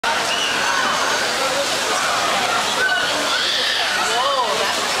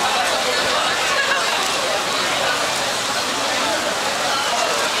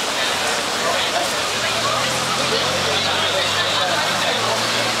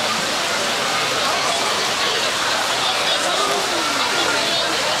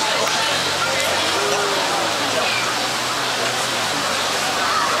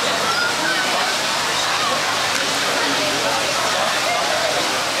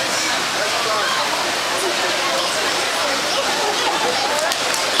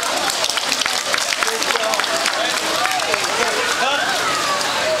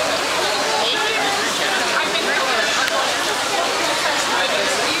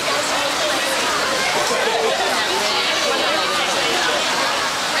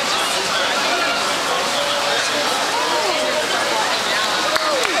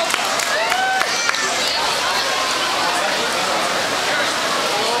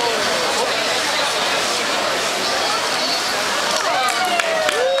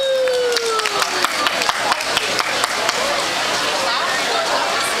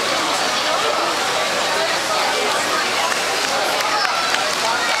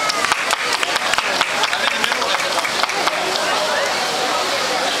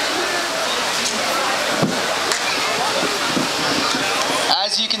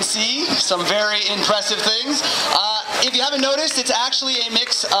impressive things. If you haven't noticed, it's actually a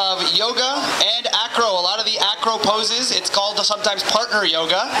mix of yoga and acro. A lot of the acro poses, it's called sometimes partner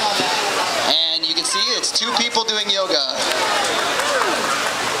yoga. And you can see it's two people doing yoga.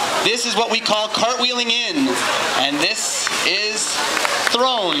 This is what we call cartwheeling in, and this is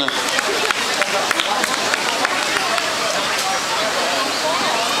thrown.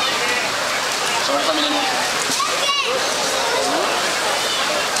 So we're coming in.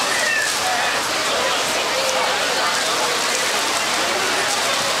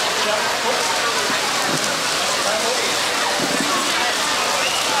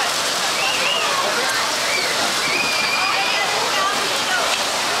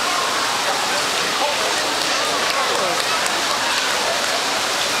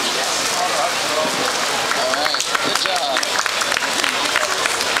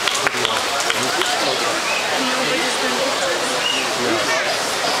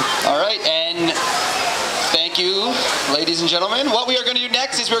 Ladies and gentlemen, what we are going to do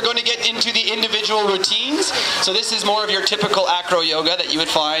next is we're going to get into the individual routines. So this is more of your typical acro yoga that you would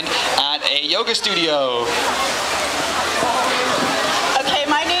find at a yoga studio. Okay,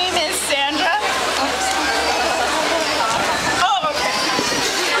 my name is Sandra. Oh, okay.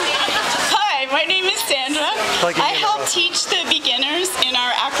 Hi, my name is Sandra. I help teach the beginners in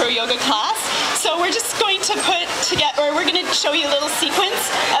our acro yoga class. So we're just going to put together, or we're going to show you a little sequence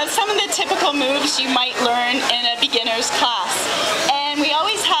of some of the typical moves you might learn in a beginner's class. And we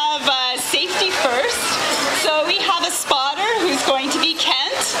always have safety first. So we have a spotter who's going to be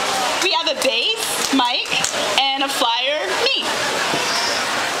Kent. We have a bass, Mike, and a flyer, me.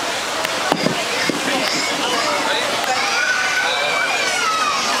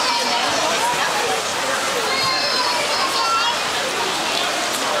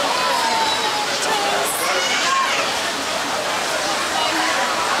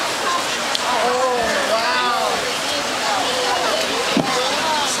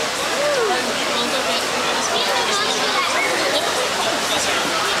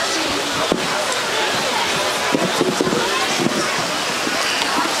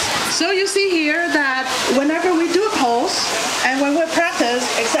 So you see here that whenever we do a pose, and when we practice,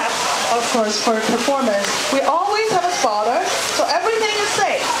 except of course for performance, we always have a spotter, so everything is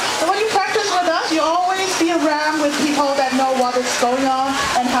safe. So when you practice with us, you always be around with people that know what is going on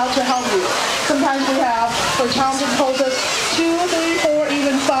and how to help you. Sometimes we have, for challenging poses, 2, 3, 4,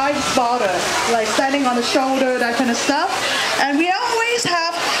 even 5 spotters, like standing on the shoulder, that kind of stuff. And we always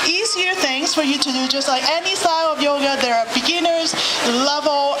have easier things for you to do, just like any style of yoga. There are beginners,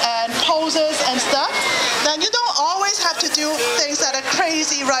 level, and poses and stuff. Then you don't always have to do things that are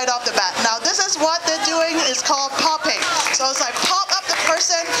crazy right off the bat. Now this is what they're doing, is called popping. So it's like pop up the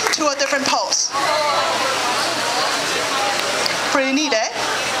person to a different pose. Pretty neat, eh?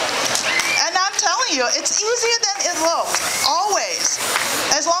 And I'm telling you, it's easier than it looks, always.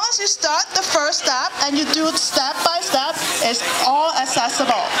 As long as you start the first step and you do it step by step, it's all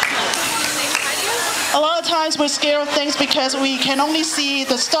accessible. A lot of times we're scared of things because we can only see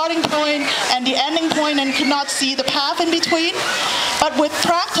the starting point and the ending point and cannot see the path in between. But with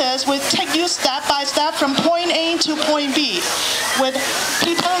practice, we take you step by step from point A to point B, with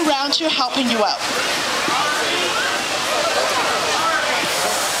people around you helping you out.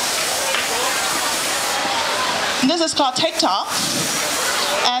 This is called TikTok,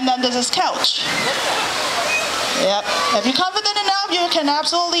 and then this is couch. Yep. If you're confident enough, you can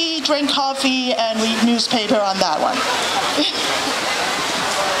absolutely drink coffee and read newspaper on that one.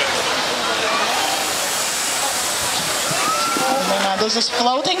 And then this is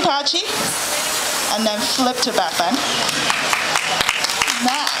floating pachi, and then flip to back bend.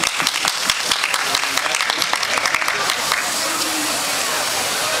 Now.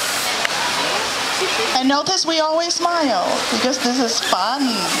 And notice we always smile, because this is fun.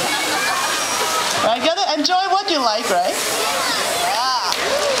 Right, you gotta enjoy what you like, right?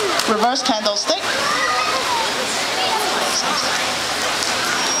 Yeah. Reverse candlestick.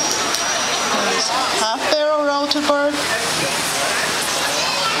 Half barrel roll to bird.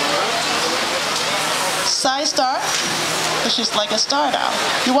 Side star, which is like a star now.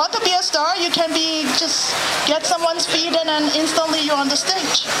 You want to be a star, you can be, just get someone's feet and then instantly you're on the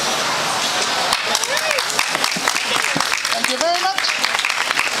stage. Thank you very much.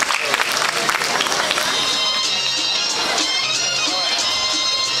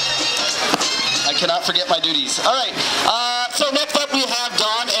 I cannot forget my duties. All right, so next up we have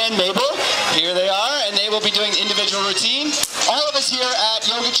Dawn and Mabel. Here they are, and they will be doing the individual routine. All of us here at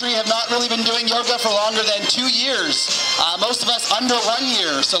Yoga Tree have not really been doing yoga for longer than 2 years. Most of us under 1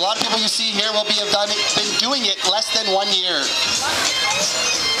 year. So a lot of people you see here will been doing it less than 1 year.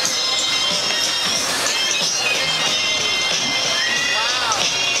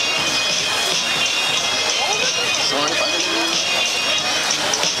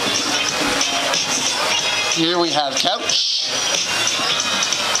 Here we have couch.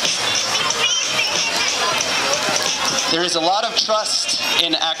 There is a lot of trust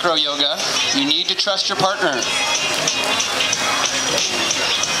in acro yoga. You need to trust your partner.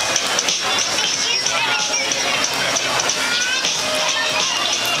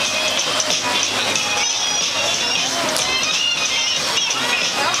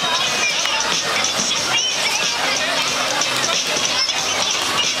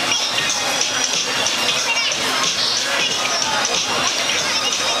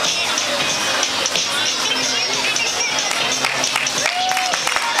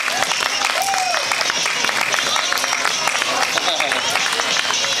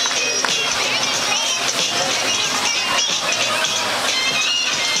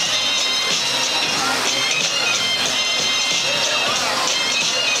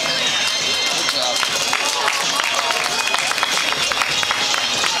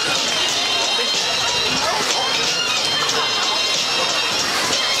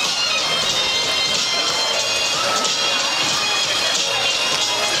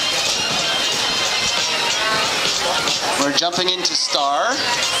 We're jumping into star.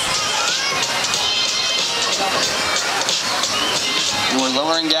 And we're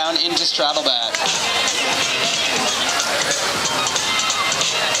lowering down into straddle back.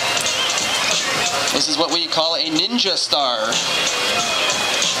 This is what we call a ninja star.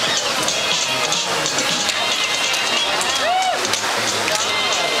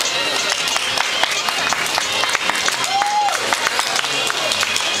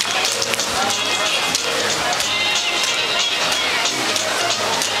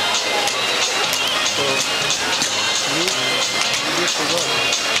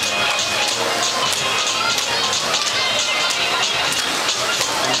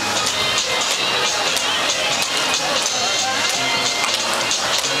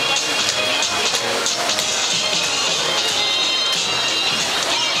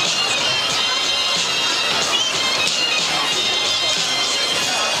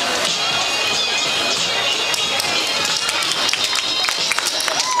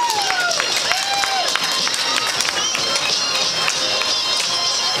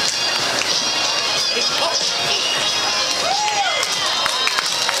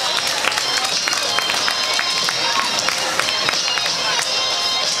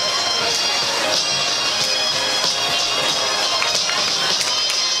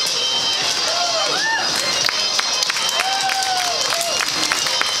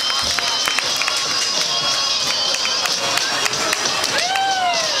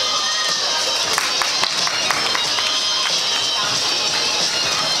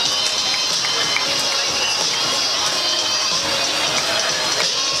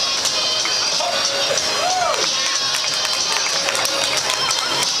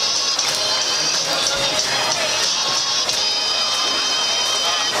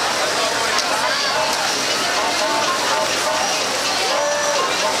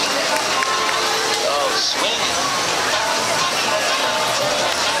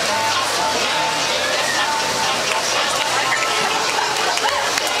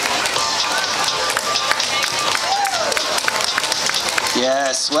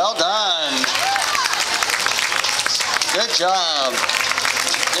 Yes, well done. Good job.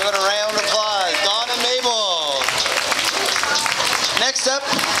 Give it a round of applause. Dawn and Mabel. Next up,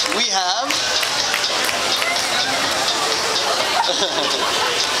 we have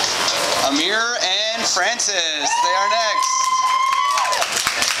Amir and Francis. They are next.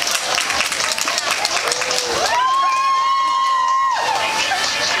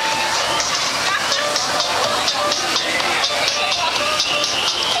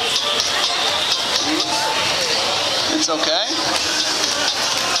 It's okay.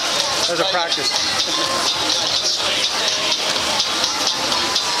 There's a practice.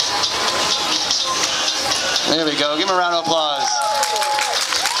 There we go. Give him a round of applause.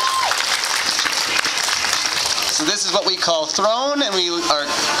 So this is what we call throne, and we are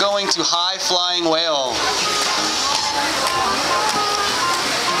going to high flying whale.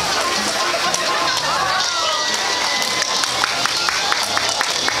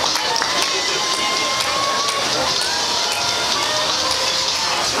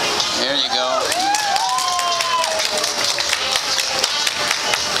 There you go.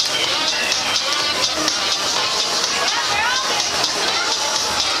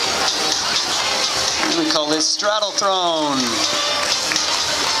 We call this straddle throne.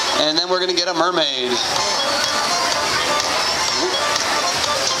 And then we're going to get a mermaid.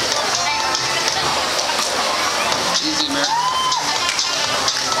 Easy, Mer.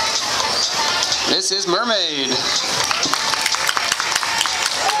 This is mermaid.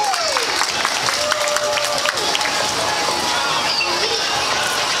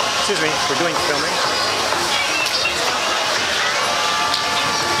 me. We're doing filming.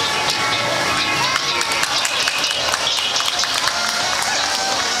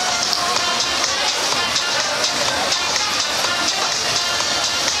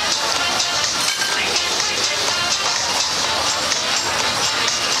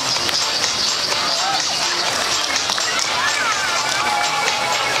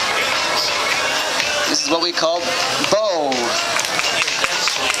 This is what we call bow.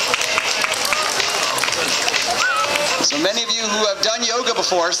 So many of you who have done yoga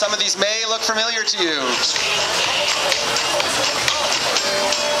before, some of these may look familiar to you.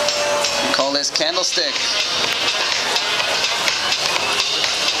 We call this candlestick.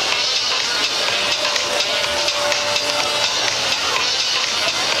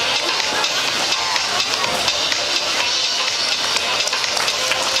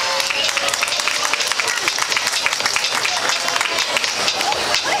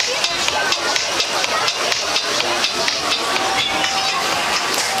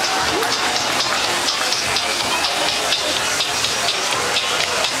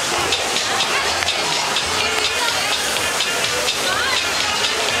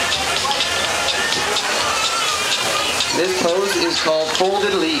 This pose is called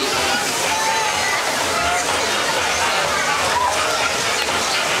folded leaf.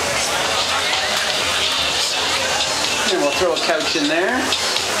 And we'll throw a couch in there.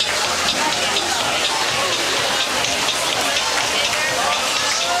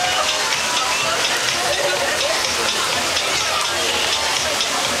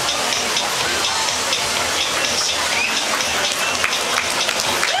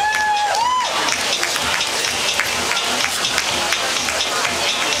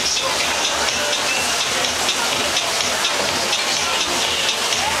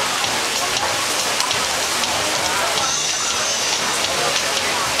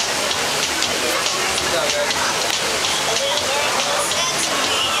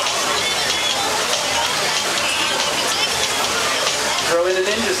 Throw in a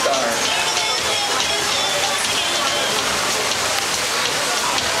ninja star.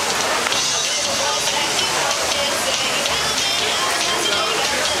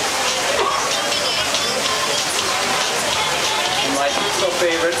 And my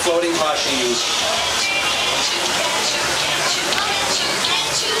favorite floating washing.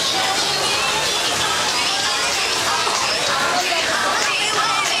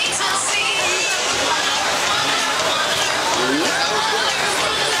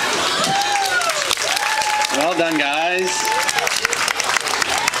 Well done, guys.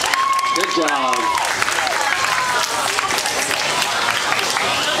 Good job.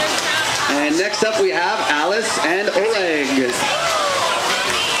 And next up we have Alice and Oleg.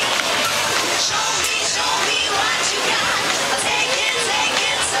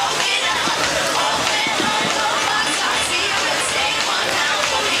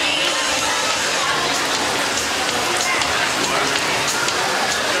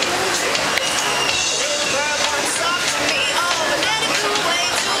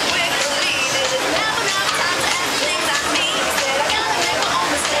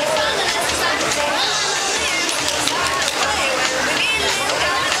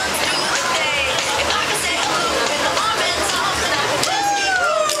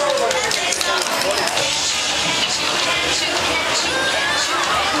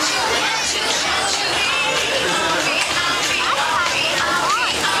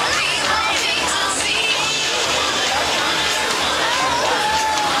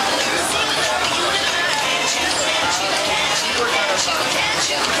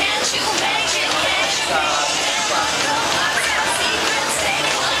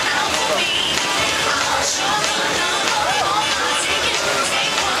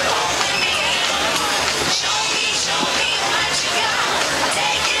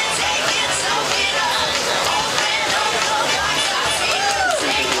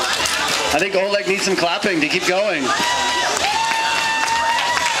 I think Oleg needs some clapping to keep going.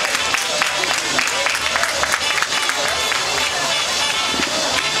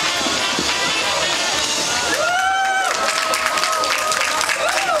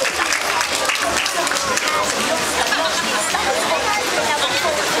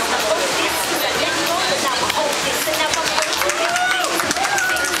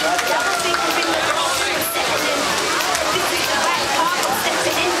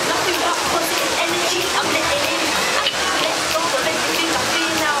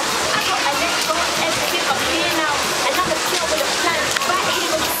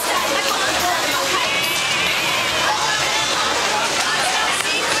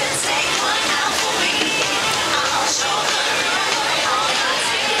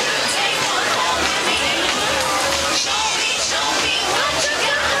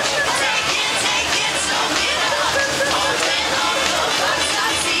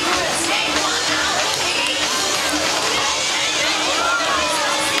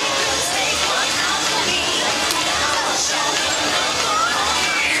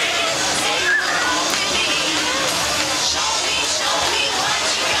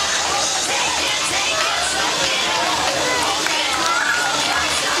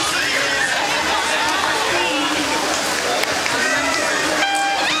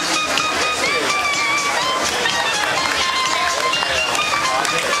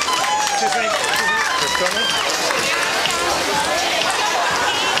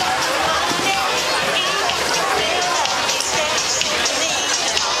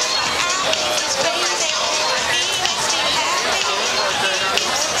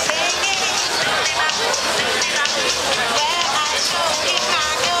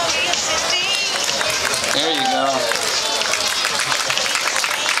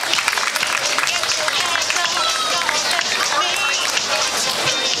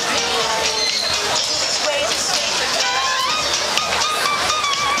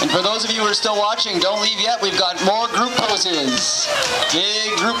 for those of you who are still watching, don't leave yet. We've got more group poses.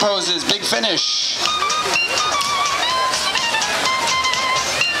 Big group poses, big finish.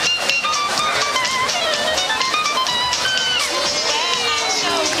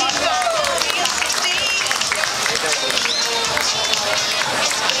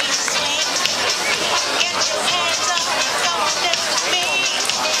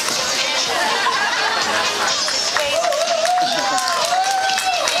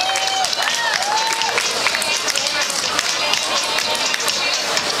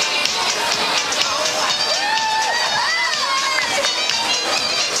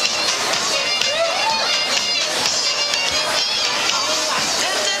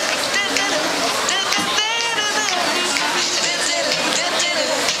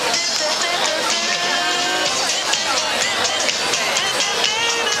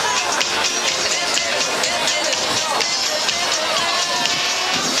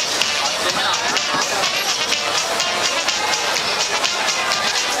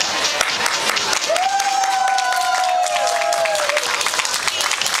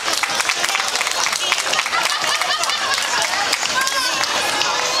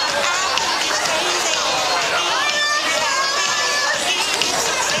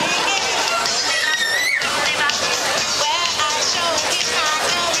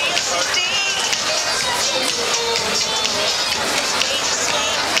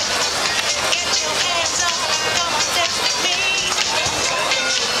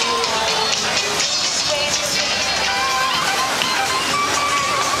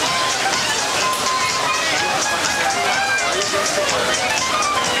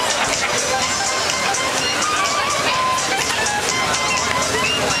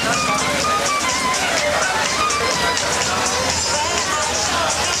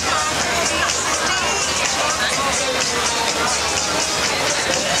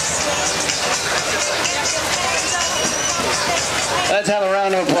 Let's have a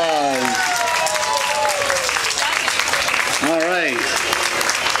round of applause. All right.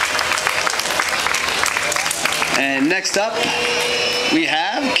 And next up, we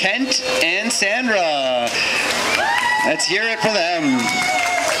have Kent and Sandra. Let's hear it for them.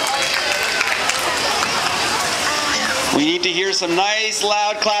 We need to hear some nice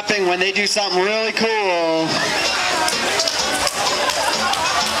loud clapping when they do something really cool.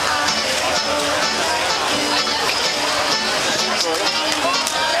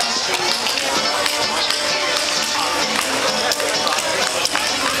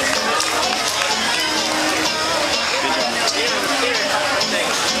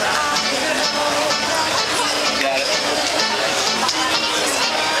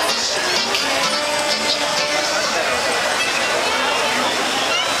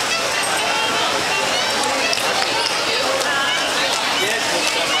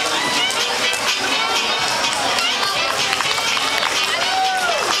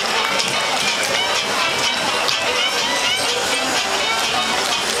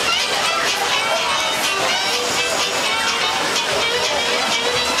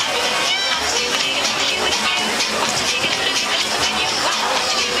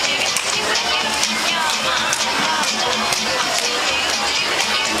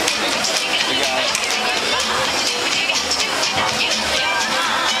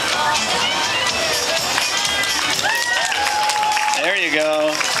 There you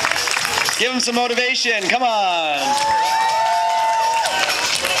go. Give them some motivation. Come on.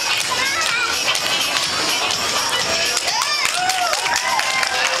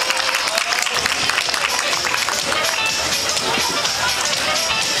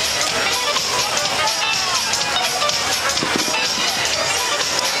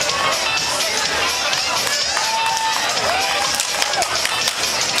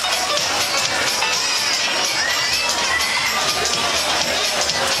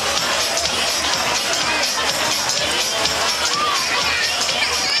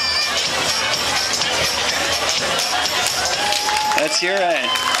 Let's hear it.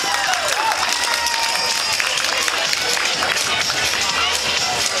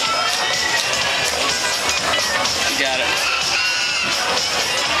 You got it.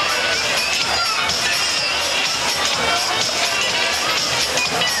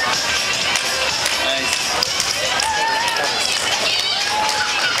 Nice.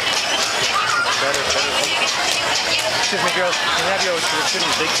 Excuse me, girls. Can I have you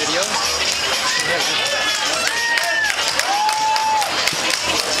shooting big videos?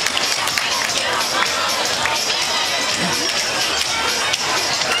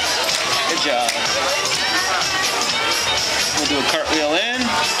 Good job. We'll do a cartwheel in.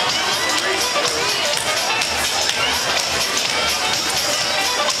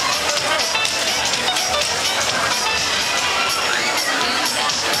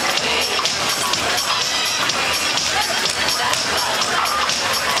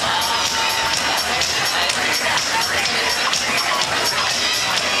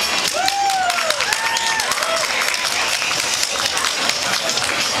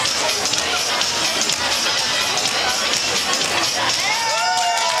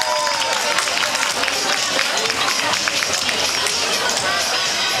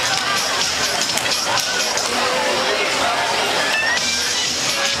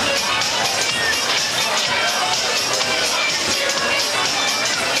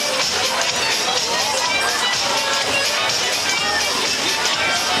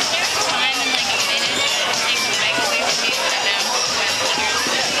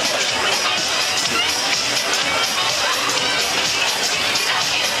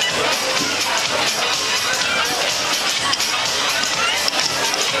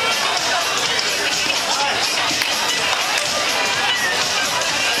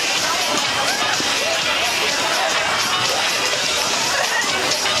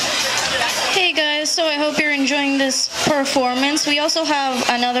 so I hope you're enjoying this performance. We also have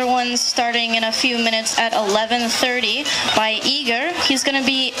another one starting in a few minutes at 11:30 by Igor. He's going to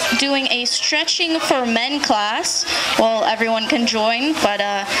be doing a stretching for men class. Well, everyone can join, but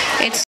it's